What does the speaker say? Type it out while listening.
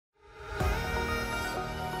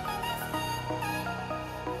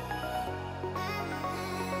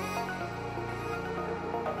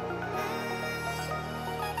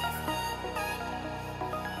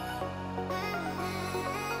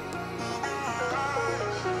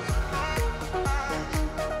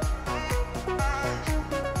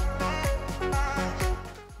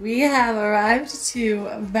We have arrived to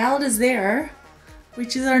VAL D'ISÈRE,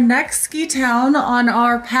 which is our next ski town on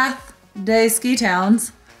our path day ski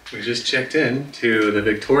towns. We just checked in to the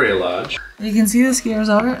Victoria Lodge. You can see the skiers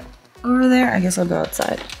over there. I guess I'll go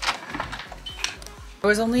outside. It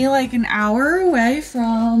was only like an hour away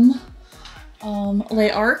from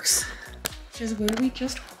Les Arcs, which is where we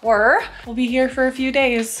just were. We'll be here for a few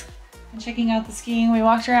days and checking out the skiing. We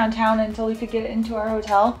walked around town until we could get into our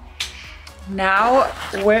hotel. Now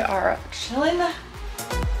we are chilling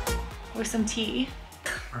with some tea.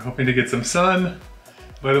 We're hoping to get some sun,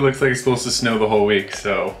 but it looks like it's supposed to snow the whole week,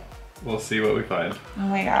 so we'll see what we find. Oh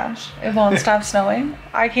my gosh, it won't stop snowing.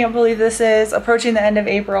 I can't believe this is approaching the end of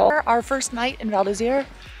April. Our first night in VAL D'ISÈRE,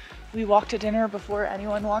 we walked to dinner before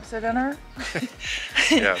anyone walks to dinner.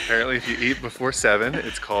 Yeah, apparently if you eat before 7,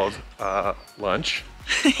 it's called lunch.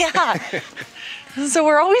 Yeah. So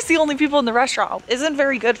we're always the only people in the restaurant. Isn't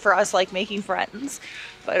very good for us, like making friends.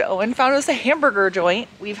 But Owen found us a hamburger joint.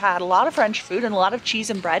 We've had a lot of French food and a lot of cheese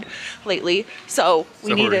and bread lately, so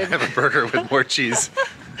we needed. We're gonna have a burger with more cheese.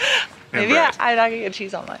 Maybe I'm not gonna get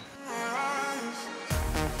cheese on mine.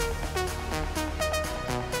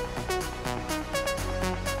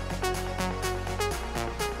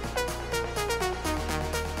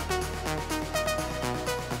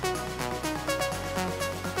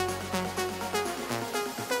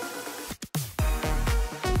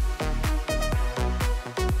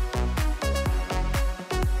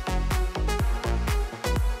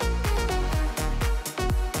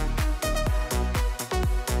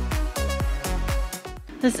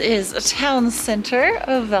 This is a town center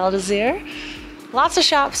of VAL D'ISÈRE. Lots of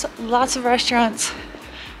shops, lots of restaurants,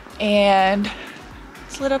 and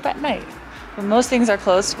it's lit up at night. But most things are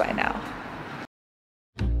closed by now.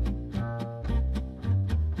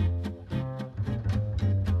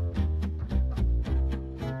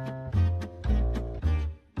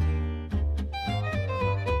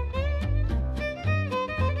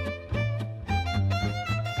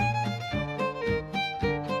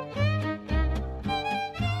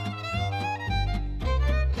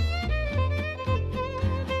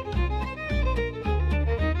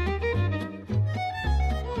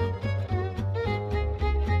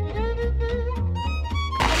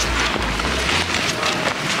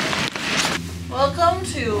 Welcome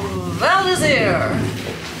to VAL D'ISÈRE.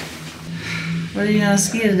 What are you gonna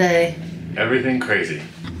ski today? Everything crazy.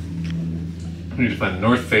 We need to find a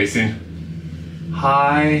north facing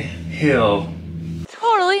high hill.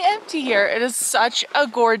 Totally empty here. It is such a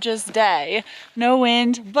gorgeous day. No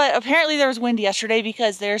wind, but apparently there was wind yesterday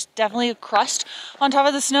because there's definitely a crust on top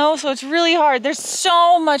of the snow, so it's really hard. There's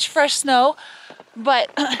so much fresh snow,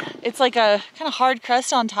 but it's like a kind of hard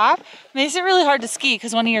crust on top. Makes it really hard to ski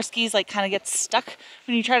because one of your skis like kind of gets stuck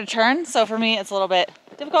when you try to turn. So for me, it's a little bit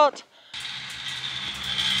difficult.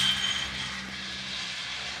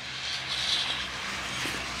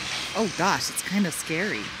 Oh gosh, it's kind of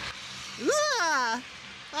scary. Ugh,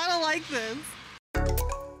 I don't like this.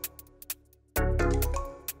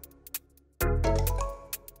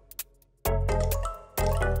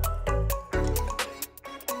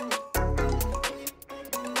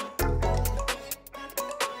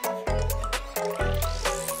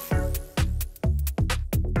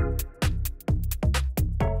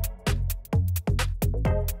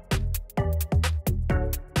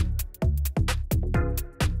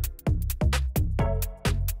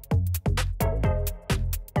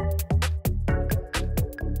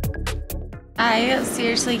 I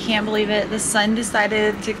seriously can't believe it. The sun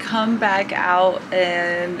decided to come back out,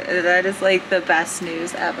 and that is like the best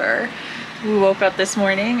news ever. We woke up this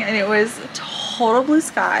morning and it was total blue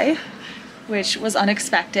sky, which was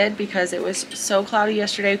unexpected because it was so cloudy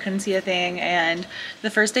yesterday, we couldn't see a thing. And the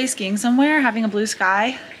first day skiing somewhere, having a blue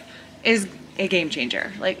sky is a game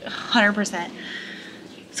changer, like 100%.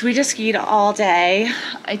 So we just skied all day.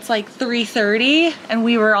 It's like 3:30 and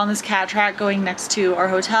we were on this cat track going next to our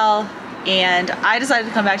hotel. And I decided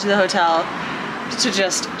to come back to the hotel to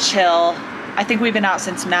just chill. I think we've been out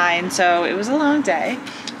since 9, so it was a long day.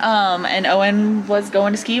 And Owen was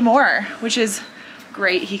going to ski more, which is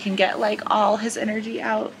great. He can get like all his energy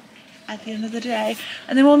out at the end of the day.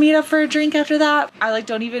 And then we'll meet up for a drink after that. I like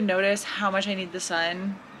don't even notice how much I need the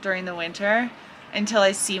sun during the winter until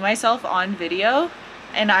I see myself on video.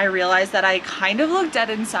 And I realized that I kind of look dead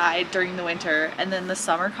inside during the winter, and then the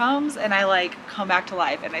summer comes and I like come back to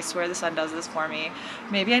life, and I swear the sun does this for me.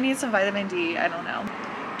 Maybe I need some vitamin D, I don't know.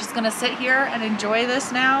 Just gonna sit here and enjoy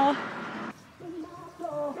this now.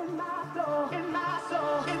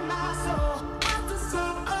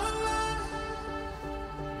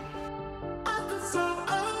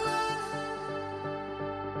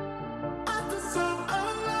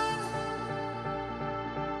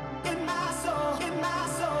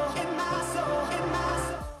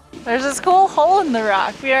 There's this cool hole in the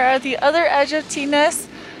rock. We are at the other edge of tignes,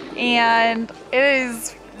 and it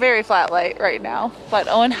is very flat light right now. But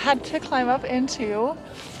Owen had to climb up into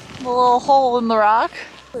the little hole in the rock.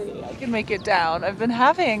 I can make it down. I've been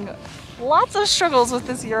having lots of struggles with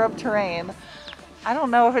this Europe terrain. I don't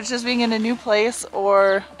know if it's just being in a new place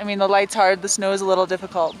or, I mean, the light's hard, the snow is a little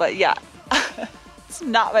difficult, but yeah, it's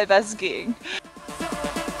not my best skiing.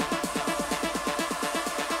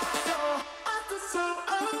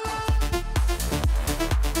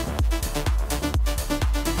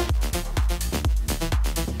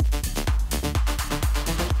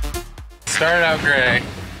 Started out gray,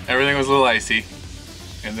 everything was a little icy,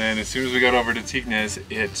 and then as soon as we got over to Tignes,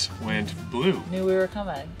 it went blue. Knew we were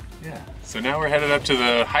coming. Yeah, so now we're headed up to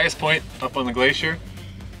the highest point up on the glacier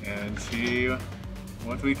and see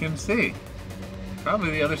what we can see. Probably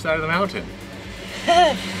the other side of the mountain.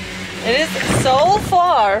 It is so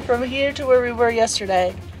far from here to where we were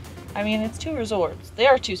yesterday. I mean, it's 2 resorts. They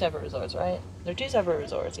are 2 separate resorts, right? They're 2 separate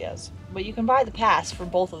resorts, yes. But you can buy the pass for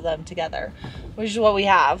both of them together, which is what we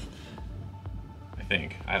have. I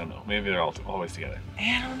think. I don't know. Maybe they're all always together.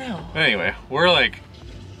 I don't know. But anyway, we're like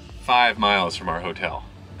 5 miles from our hotel.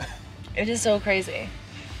 It is so crazy.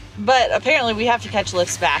 But apparently we have to catch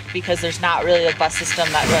lifts back because there's not really a bus system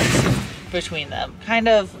that runs between them. Kind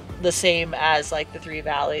of the same as like the 3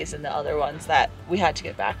 valleys and the other ones that we had to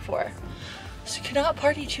get back for. So you cannot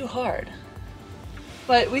party too hard.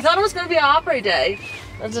 But we thought it was going to be an opera day.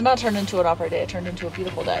 That did not turn into an opera day. It turned into a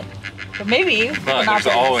beautiful day. But maybe. But there's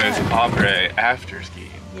always opera after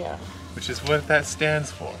skiing. Yeah. Which is what that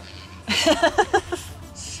stands for.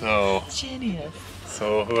 So. Genius.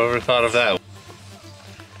 So whoever thought of that.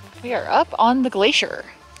 We are up on the glacier.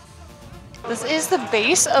 This is the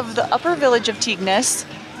base of the upper village of Tignes.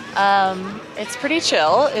 It's pretty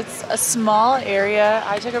chill. It's a small area.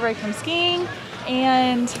 I took a break from skiing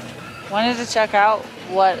and wanted to check out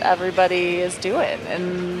what everybody is doing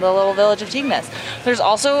in the little village of Tignes. There's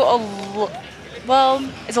also well,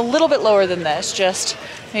 it's a little bit lower than this, just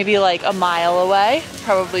maybe like a mile away,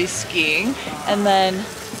 probably skiing. And then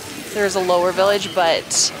there's a lower village,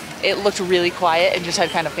 but it looked really quiet and just had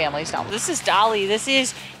kind of families down. This is Dali. This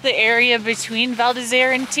is the area between VAL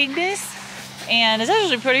D'ISÈRE and Tignes, and it's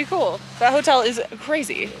actually pretty cool. That hotel is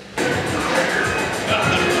crazy.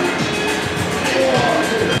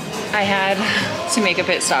 I had to make a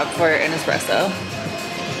pit stop for an espresso.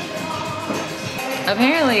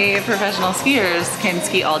 Apparently, professional skiers can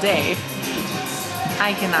ski all day.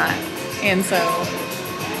 I cannot, and so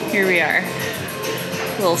here we are.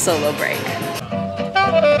 A little solo break. Would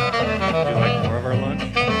you like more of our lunch?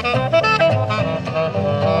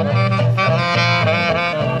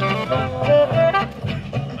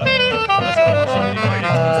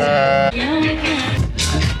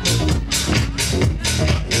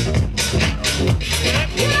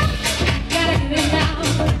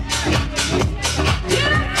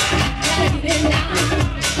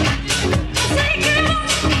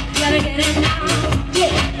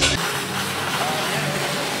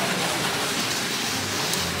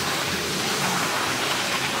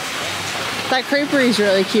 That creperie is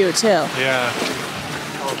really cute too. Yeah.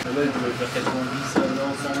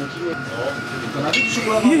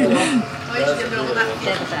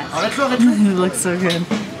 It looks so good.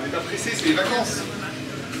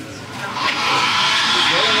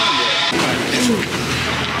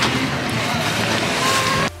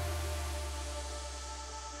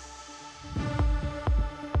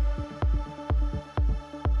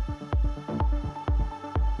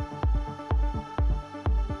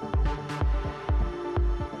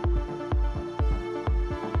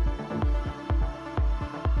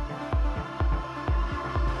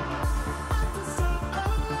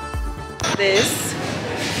 This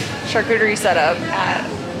charcuterie setup at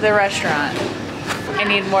the restaurant. I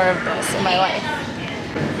need more of this in my life.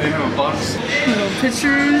 They have a box. Little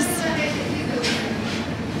pictures.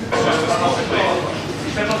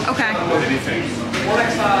 Okay. Anything.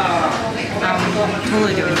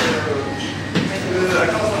 Totally doing it.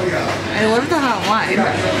 I love the hot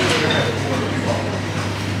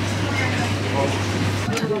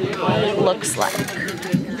wine. Looks like.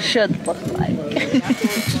 Should look like.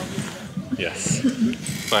 Yes.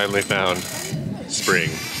 Finally found spring.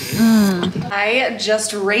 I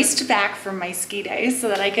just raced back from my ski day so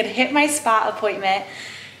that I could hit my spa appointment,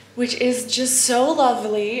 which is just so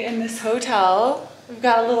lovely in this hotel. We've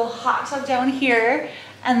got a little hot tub down here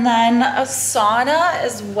and then a sauna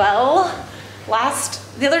as well.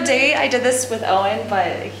 The other day I did this with Owen,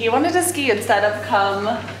 but he wanted to ski instead of come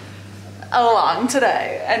along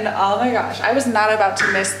today. And oh my gosh, I was not about to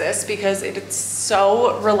miss this because it's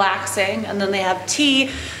so relaxing. And then they have tea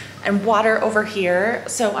and water over here.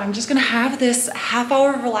 So I'm just gonna have this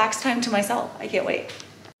half-hour of relaxed time to myself. I can't wait.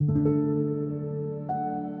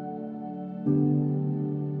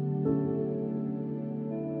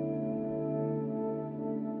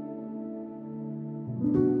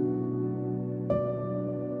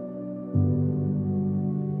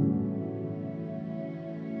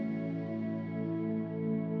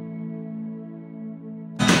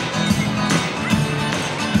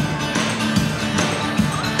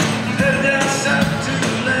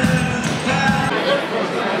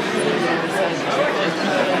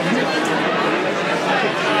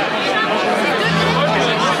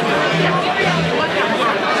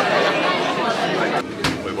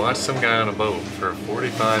 Watched some guy on a boat for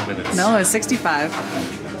 45 minutes. No, it's 65.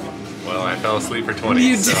 Well, I fell asleep for 20.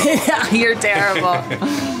 You so. did. You're terrible.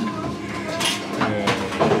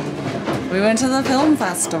 We went to the film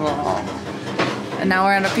festival. And now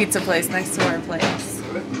we're at a pizza place next to our place.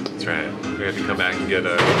 That's right. We had to come back and get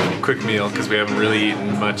a quick meal because we haven't really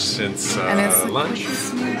eaten much since And it's the lunch.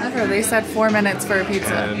 quickest meal ever. They said 4 minutes for a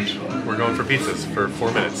pizza. And we're going for pizzas for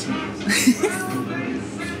 4 minutes.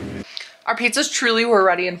 Our pizzas truly were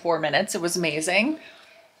ready in 4 minutes. It was amazing.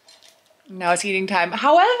 Now it's eating time.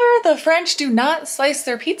 However, the French do not slice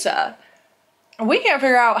their pizza. We can't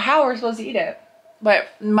figure out how we're supposed to eat it. But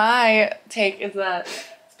my take is that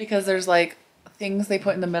it's because there's like things they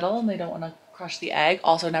put in the middle and they don't want to crush the egg.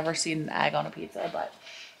 Also never seen an egg on a pizza, but.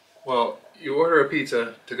 Well, you order a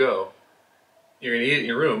pizza to go. You're gonna eat it in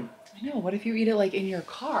your room. I know, what if you eat it like in your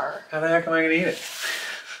car? How the heck am I gonna eat it?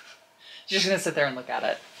 You're just gonna sit there and look at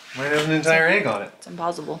it. Might have an entire egg on it. It's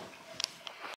impossible.